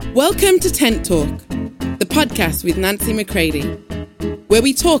Welcome to Tent Talk, the podcast with Nancy McCready, where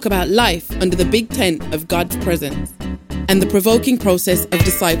we talk about life under the big tent of God's presence and the provoking process of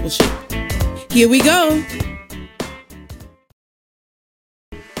discipleship. Here we go.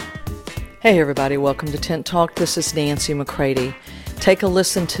 Hey everybody, welcome to Tent Talk. This is Nancy McCready. Take a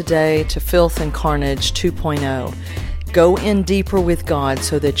listen today to Filth and Carnage 2.0. Go in deeper with God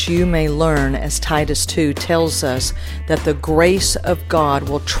so that you may learn, as Titus 2 tells us, that the grace of God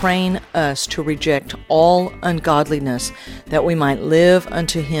will train us to reject all ungodliness, that we might live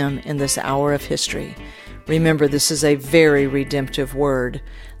unto Him in this hour of history. Remember, this is a very redemptive word.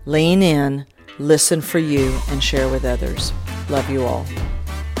 Lean in, listen for you, and share with others. Love you all.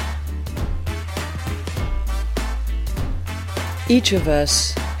 Each of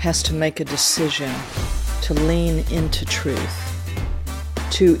us has to make a decision to lean into truth,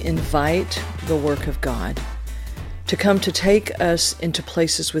 to invite the work of God, to come to take us into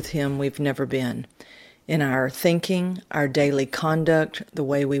places with Him we've never been, in our thinking, our daily conduct, the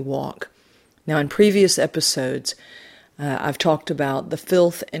way we walk. Now, in previous episodes, I've talked about the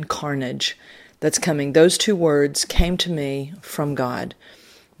filth and carnage that's coming. Those two words came to me from God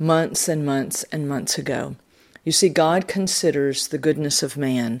months and months and months ago. You see, God considers the goodness of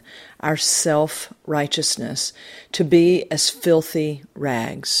man, our self-righteousness, to be as filthy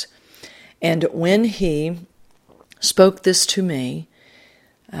rags. And when He spoke this to me,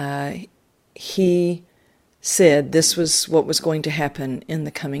 He said this was what was going to happen in the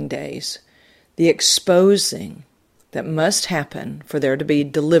coming days. The exposing that must happen for there to be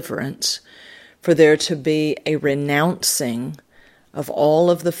deliverance, for there to be a renouncing of all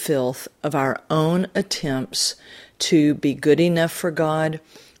of the filth of our own attempts to be good enough for God,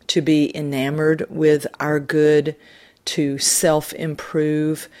 to be enamored with our good, to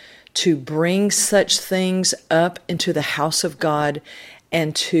self-improve, to bring such things up into the house of God,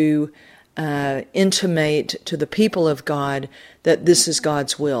 and to intimate to the people of God that this is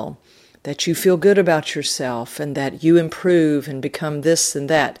God's will, that you feel good about yourself and that you improve and become this and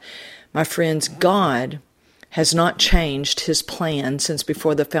that. My friends, God has not changed His plan since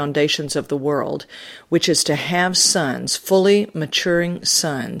before the foundations of the world, which is to have sons, fully maturing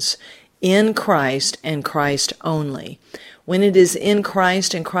sons, in Christ and Christ only. When it is in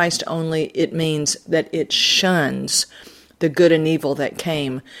Christ and Christ only, it means that it shuns the good and evil that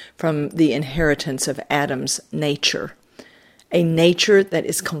came from the inheritance of Adam's nature. A nature that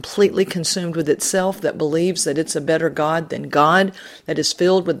is completely consumed with itself, that believes that it's a better God than God, that is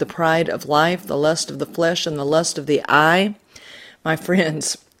filled with the pride of life, the lust of the flesh, and the lust of the eye. My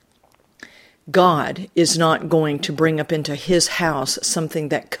friends, God is not going to bring up into His house something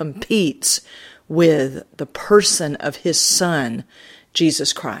that competes with the person of His Son,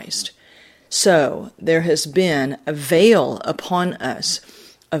 Jesus Christ. So there has been a veil upon us,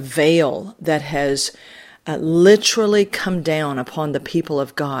 a veil that has literally come down upon the people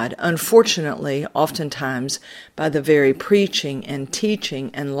of God. Unfortunately, oftentimes by the very preaching and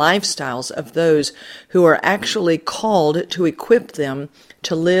teaching and lifestyles of those who are actually called to equip them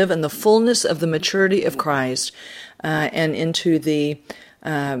to live in the fullness of the maturity of Christ and into the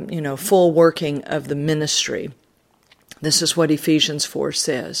full working of the ministry. This is what Ephesians 4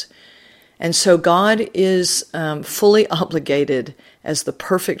 says. And so God is fully obligated, as the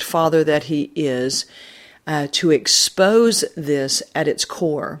perfect Father that He is, to expose this at its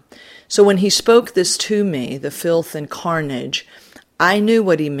core. So when He spoke this to me, the filth and carnage, I knew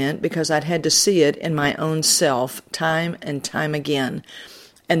what He meant because I'd had to see it in my own self time and time again.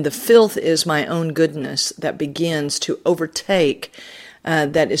 And the filth is my own goodness that begins to overtake,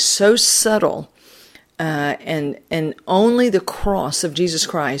 that is so subtle, and only the cross of Jesus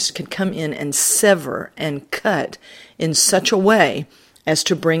Christ can come in and sever and cut in such a way as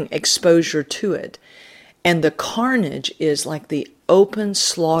to bring exposure to it. And the carnage is like the open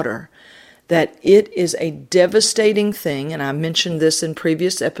slaughter, that it is a devastating thing, and I mentioned this in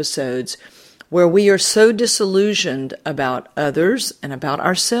previous episodes, where we are so disillusioned about others and about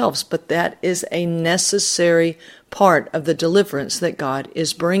ourselves, but that is a necessary part of the deliverance that God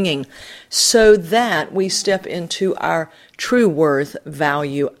is bringing, so that we step into our true worth,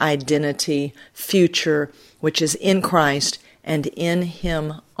 value, identity, future, which is in Christ and in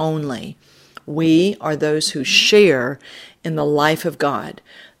Him only. We are those who share in the life of God.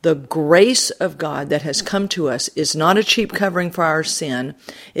 The grace of God that has come to us is not a cheap covering for our sin.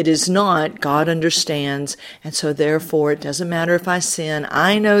 It is not, God understands, and so therefore it doesn't matter if I sin.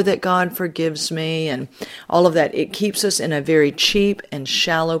 I know that God forgives me, and all of that. It keeps us in a very cheap and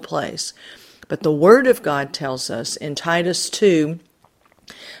shallow place. But the Word of God tells us in Titus 2,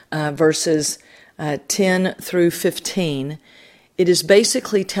 verses 10 through 15, It is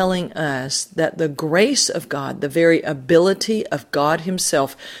basically telling us that the grace of God, the very ability of God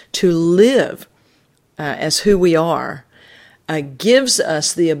himself to live as who we are, gives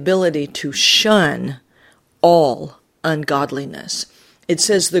us the ability to shun all ungodliness. It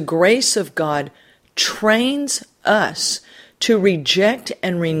says the grace of God trains us to reject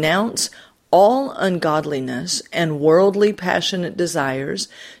and renounce all ungodliness and worldly passionate desires,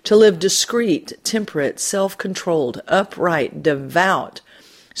 to live discreet, temperate, self-controlled, upright, devout,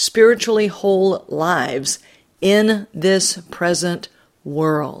 spiritually whole lives in this present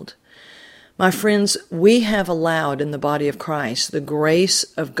world. My friends, we have allowed in the body of Christ the grace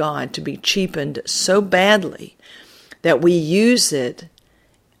of God to be cheapened so badly that we use it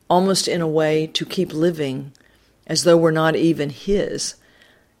almost in a way to keep living as though we're not even His,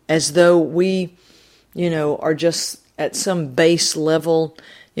 as though we, are just at some base level,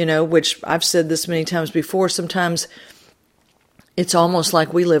 which I've said this many times before. Sometimes it's almost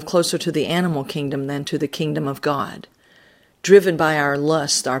like we live closer to the animal kingdom than to the kingdom of God, driven by our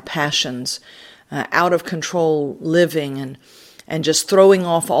lust, our passions, out of control living, and just throwing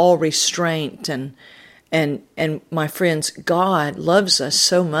off all restraint. And my friends, God loves us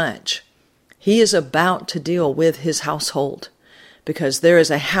so much. He is about to deal with His household, because there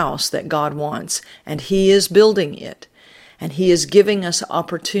is a house that God wants, and He is building it, and He is giving us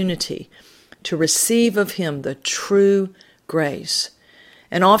opportunity to receive of Him the true grace.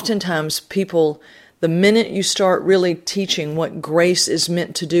 And oftentimes people, the minute you start really teaching what grace is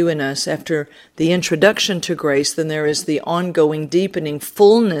meant to do in us after the introduction to grace, then there is the ongoing deepening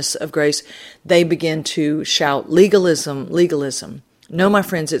fullness of grace, they begin to shout legalism, legalism. No, my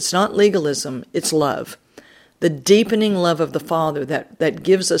friends, it's not legalism, it's love. The deepening love of the Father that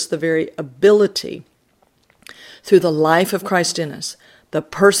gives us the very ability through the life of Christ in us, the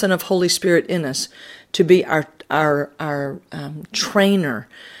person of Holy Spirit in us, to be our trainer,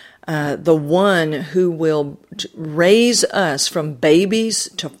 the one who will raise us from babies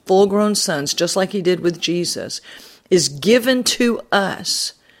to full-grown sons, just like He did with Jesus, is given to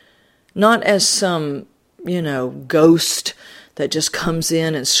us, not as some, ghost that just comes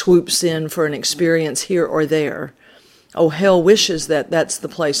in and swoops in for an experience here or there. Oh, hell wishes that that's the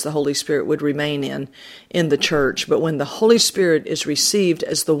place the Holy Spirit would remain in the church. But when the Holy Spirit is received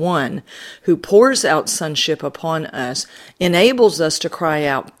as the one who pours out sonship upon us, enables us to cry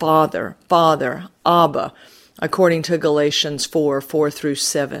out, Father, Father, Abba, according to Galatians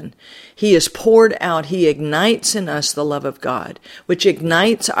 4:4-7. He is poured out. He ignites in us the love of God, which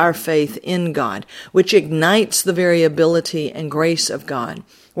ignites our faith in God, which ignites the very ability and grace of God,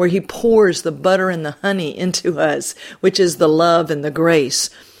 where He pours the butter and the honey into us, which is the love and the grace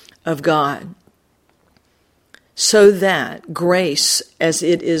of God. So that grace, as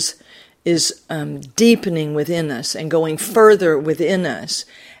it is deepening within us and going further within us,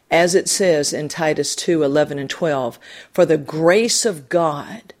 as it says in Titus 2:11-12, for the grace of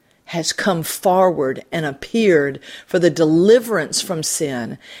God has come forward and appeared for the deliverance from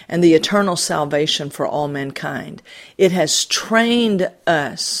sin and the eternal salvation for all mankind. It has trained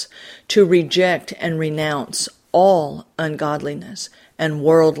us to reject and renounce all ungodliness and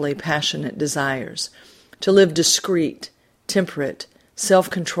worldly passionate desires, to live discreet, temperate,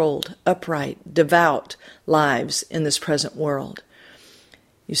 self-controlled, upright, devout lives in this present world.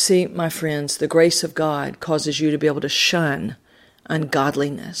 You see, my friends, the grace of God causes you to be able to shun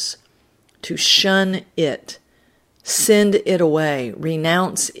ungodliness, to shun it, send it away,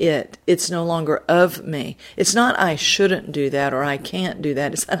 renounce it. It's no longer of me. It's not I shouldn't do that or I can't do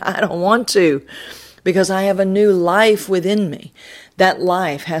that. It's that I don't want to, because I have a new life within me. That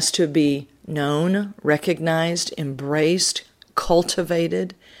life has to be known, recognized, embraced,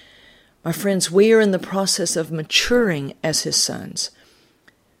 cultivated. My friends, we are in the process of maturing as His sons.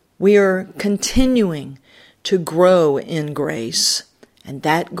 We are continuing to grow in grace. And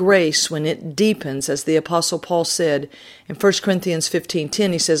that grace, when it deepens, as the Apostle Paul said in 1 Corinthians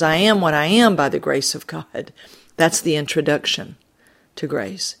 15:10, he says, I am what I am by the grace of God. That's the introduction to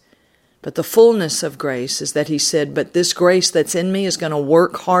grace. But the fullness of grace is that he said, but this grace that's in me is going to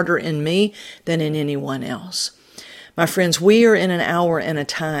work harder in me than in anyone else. My friends, we are in an hour and a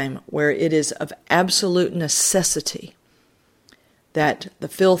time where it is of absolute necessity that the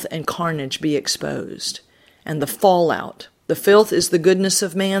filth and carnage be exposed, and the fallout. The filth is the goodness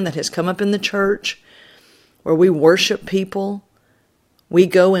of man that has come up in the church, where we worship people. We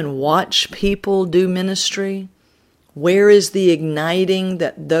go and watch people do ministry. Where is the igniting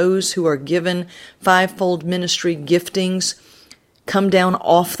that those who are given fivefold ministry giftings come down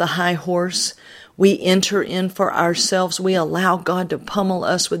off the high horse? We enter in for ourselves. We allow God to pummel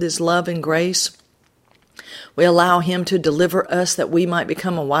us with His love and grace. We allow him to deliver us that we might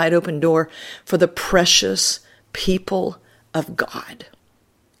become a wide open door for the precious people of God,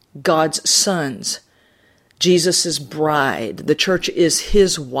 God's sons, Jesus' bride. The church is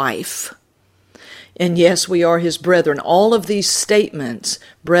his wife. And yes, we are his brethren. All of these statements,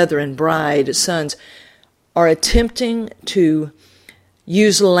 brethren, bride, sons, are attempting to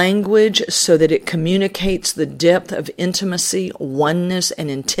use language so that it communicates the depth of intimacy, oneness,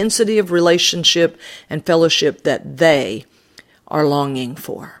 and intensity of relationship and fellowship that they are longing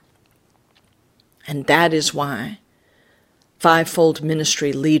for. And that is why fivefold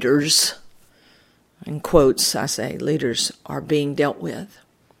ministry leaders, in quotes I say, leaders, are being dealt with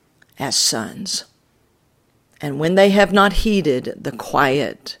as sons. And when they have not heeded the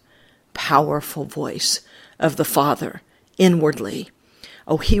quiet, powerful voice of the Father inwardly,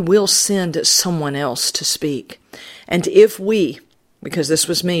 he will send someone else to speak. And if we, because this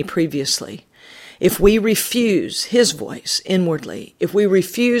was me previously, if we refuse his voice inwardly, if we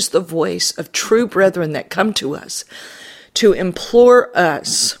refuse the voice of true brethren that come to us to implore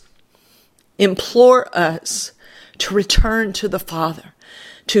us to return to the Father,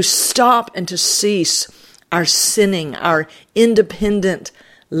 to stop and to cease our sinning, our independent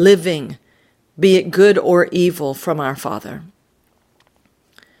living, be it good or evil, from our Father.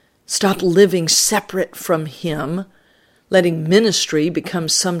 Stop living separate from him, letting ministry become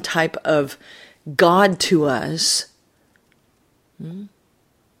some type of God to us,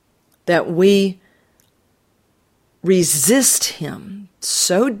 that we resist him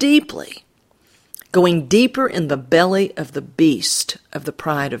so deeply, going deeper in the belly of the beast of the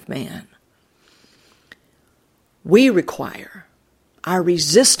pride of man. We require, our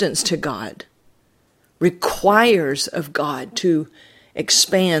resistance to God requires of God to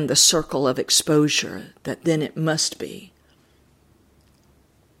expand the circle of exposure that then it must be.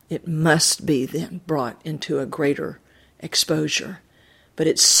 It must be then brought into a greater exposure, but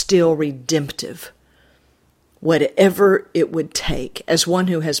it's still redemptive. Whatever it would take, as one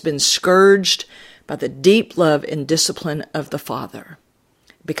who has been scourged by the deep love and discipline of the Father,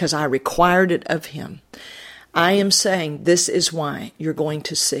 because I required it of him. I am saying this is why you're going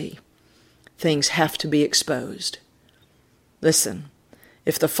to see things have to be exposed. Listen,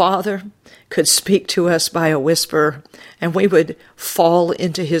 if the Father could speak to us by a whisper and we would fall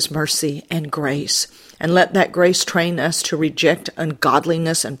into his mercy and grace and let that grace train us to reject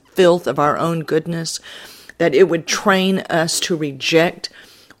ungodliness and filth of our own goodness, that it would train us to reject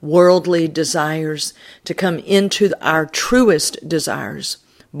worldly desires, to come into our truest desires,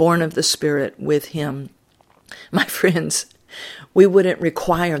 born of the Spirit with him. My friends, we wouldn't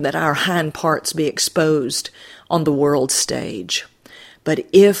require that our hind parts be exposed on the world stage. But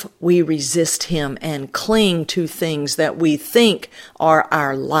if we resist him and cling to things that we think are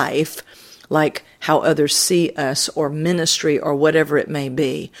our life, like how others see us or ministry or whatever it may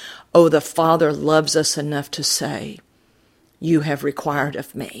be, the Father loves us enough to say, you have required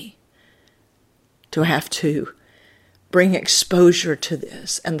of me to have to bring exposure to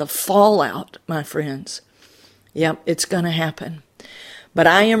this. And the fallout, my friends, it's going to happen. But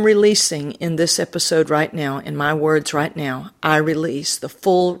I am releasing in this episode right now, in my words right now, I release the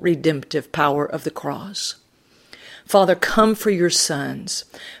full redemptive power of the cross. Father, come for your sons,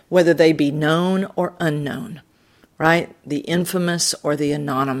 whether they be known or unknown, right? The infamous or the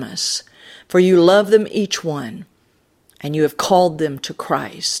anonymous. For you love them each one, and you have called them to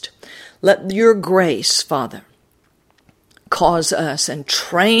Christ. Let your grace, Father, cause us and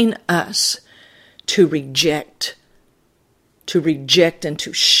train us to reject and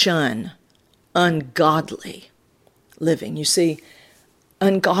to shun ungodly living. You see,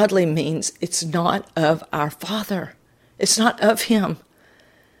 ungodly means it's not of our Father. It's not of him.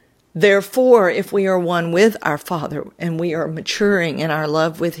 Therefore, if we are one with our Father and we are maturing in our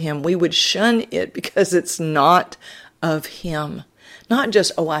love with him, we would shun it because it's not of him. Not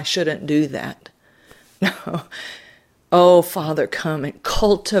just, I shouldn't do that. No. Father, come and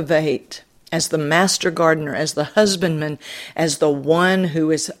cultivate as the master gardener, as the husbandman, as the one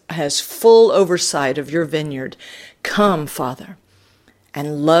who has full oversight of your vineyard. Come, Father,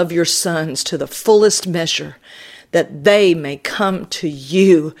 and love your sons to the fullest measure, that they may come to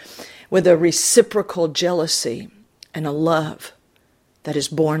you with a reciprocal jealousy and a love that is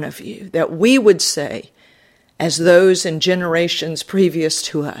born of you, that we would say, as those in generations previous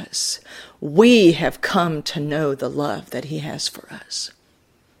to us, we have come to know the love that he has for us.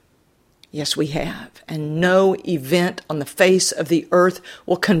 Yes, we have. And no event on the face of the earth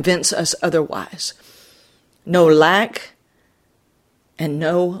will convince us otherwise. No lack and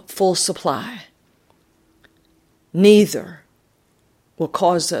no full supply. Neither will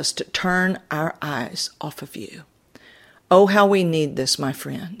cause us to turn our eyes off of you. Oh, how we need this, my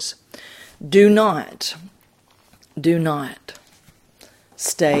friends. Do not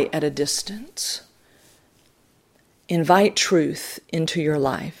stay at a distance. Invite truth into your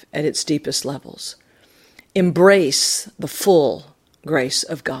life at its deepest levels. Embrace the full grace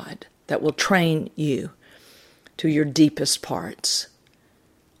of God that will train you to your deepest parts.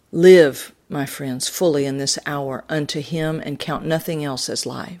 Live, my friends, fully in this hour unto Him and count nothing else as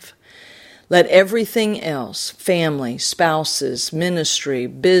life. Let everything else, family, spouses, ministry,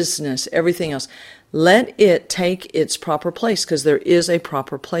 business, everything else, let it take its proper place, because there is a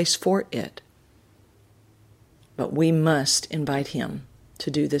proper place for it. But we must invite Him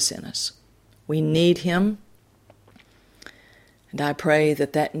to do this in us. We need Him. And I pray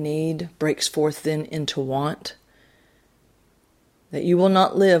that that need breaks forth then into want, that you will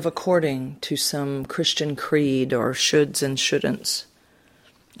not live according to some Christian creed or shoulds and shouldn'ts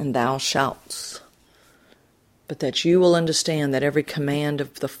and thou shalt, but that you will understand that every command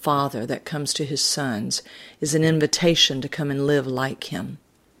of the Father that comes to His sons is an invitation to come and live like Him.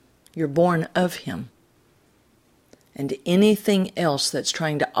 You're born of Him. And anything else that's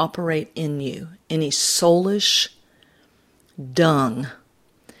trying to operate in you, any soulish dung,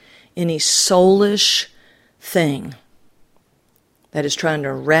 any soulish thing that is trying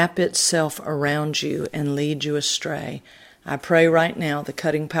to wrap itself around you and lead you astray, I pray right now the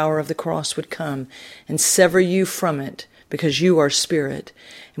cutting power of the cross would come and sever you from it, because you are spirit,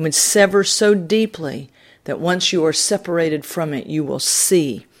 and would sever so deeply that once you are separated from it, you will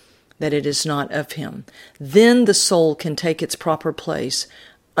see that it is not of Him. Then the soul can take its proper place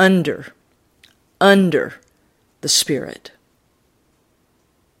under the Spirit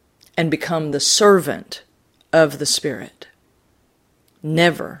and become the servant of the Spirit.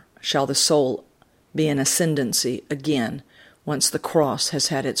 Never shall the soul be in ascendancy again once the cross has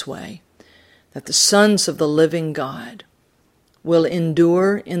had its way. That the sons of the living God will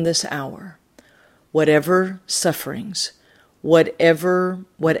endure in this hour whatever sufferings, whatever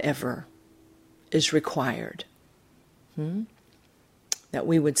is required. That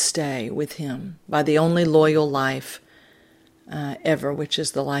we would stay with Him by the only loyal life ever, which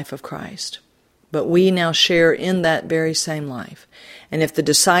is the life of Christ. But we now share in that very same life. And if the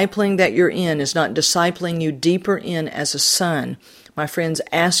discipling that you're in is not discipling you deeper in as a son, my friends,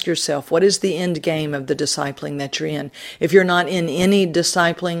 ask yourself, what is the end game of the discipling that you're in? If you're not in any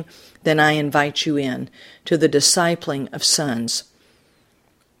discipling, then I invite you in to the discipling of sons.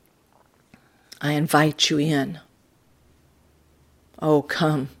 I invite you in. Oh,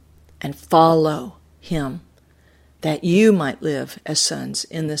 come and follow Him, that you might live as sons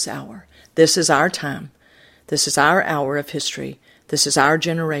in this hour. This is our time. This is our hour of history. This is our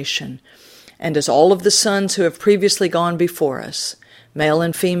generation. And as all of the sons who have previously gone before us, male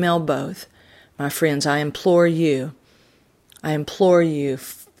and female both, my friends, I implore you,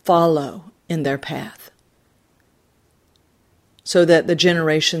 follow in their path, so that the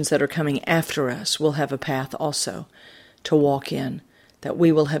generations that are coming after us will have a path also to walk in, that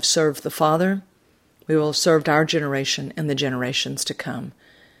we will have served the Father, we will have served our generation and the generations to come.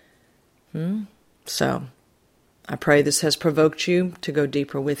 So, I pray this has provoked you to go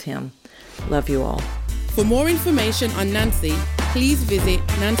deeper with Him. Love you all. For more information on Nancy, please visit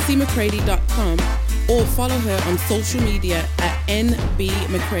nancymccready.com or follow her on social media at NB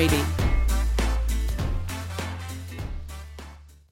McCready.